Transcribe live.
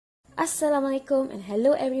Assalamualaikum and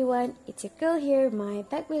hello everyone, it's your girl here, my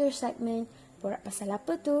backwater segment, Borak Pasal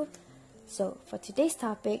Apa Tu. So, for today's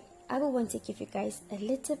topic, I will want to give you guys a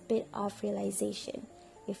little bit of realization.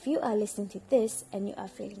 If you are listening to this and you are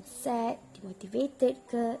feeling sad, demotivated,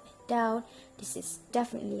 down, this is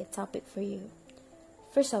definitely a topic for you.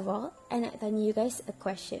 First of all, I nak tanya you guys a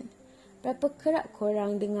question. Berapa kerap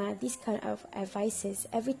korang dengar this kind of advices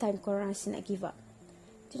every time korang rasa nak give up?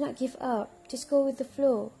 Do not give up, just go with the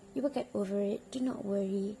flow. You will get over it, do not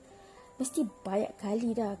worry. Mesti banyak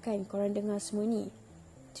kali dah kan korang dengar semua ni.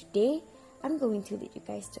 Today, I'm going to lead you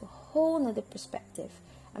guys to a whole nother perspective.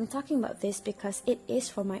 I'm talking about this because it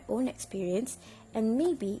is from my own experience and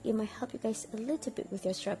maybe it might help you guys a little bit with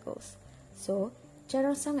your struggles. So,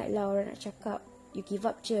 jarang sangatlah orang nak cakap, you give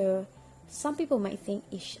up je. Some people might think,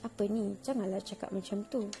 ish, apa ni? Janganlah cakap macam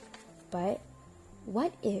tu. But,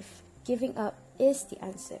 what if giving up is the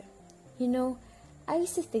answer? You know, I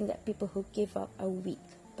used to think that people who give up are weak,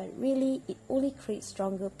 but really, it only creates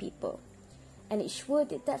stronger people. And it sure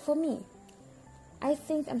did that for me. I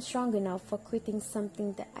think I'm strong enough for quitting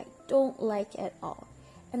something that I don't like at all,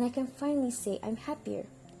 and I can finally say I'm happier.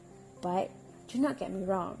 But do not get me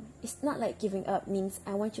wrong, it's not like giving up means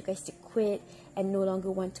I want you guys to quit and no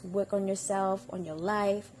longer want to work on yourself, on your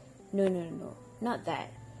life. No, not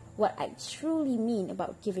that. What I truly mean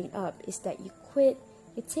about giving up is that you quit,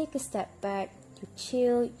 you take a step back, you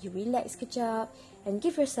chill, you relax kejap, and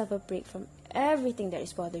give yourself a break from everything that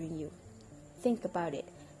is bothering you. Think about it.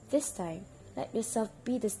 This time, let yourself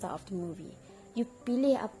be the star of the movie. You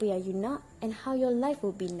pilih apa yang you nak and how your life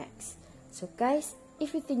will be next. So guys,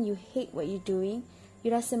 if you think you hate what you're doing, you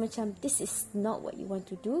rasa macam this is not what you want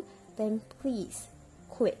to do, then please,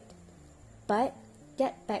 quit. But,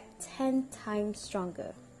 get back 10 times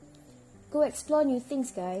stronger. Go explore new things,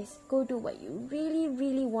 guys. Go do what you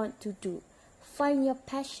really want to do. Find your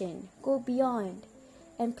passion. Go beyond.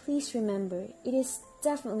 And please remember, it is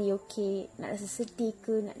definitely okay nak rasa sedih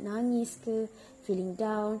ke, nak nangis ke, feeling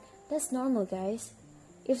down. That's normal, guys.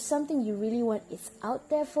 If something you really want is out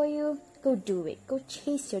there for you, go do it. Go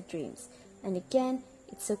chase your dreams. And again,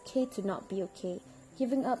 it's okay to not be okay.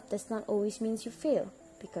 Giving up does not always mean you fail.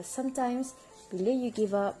 Because sometimes, bila you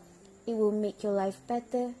give up, it will make your life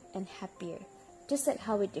better and happier. Just like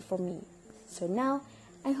how it did for me. So now,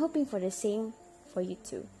 I'm hoping for the same for you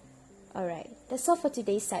too. Alright, that's all for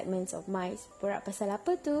today's segments of my Borak Pasal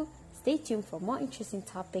Apa Tu. Stay tuned for more interesting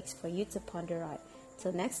topics for you to ponder on.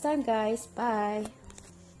 Till next time guys, bye!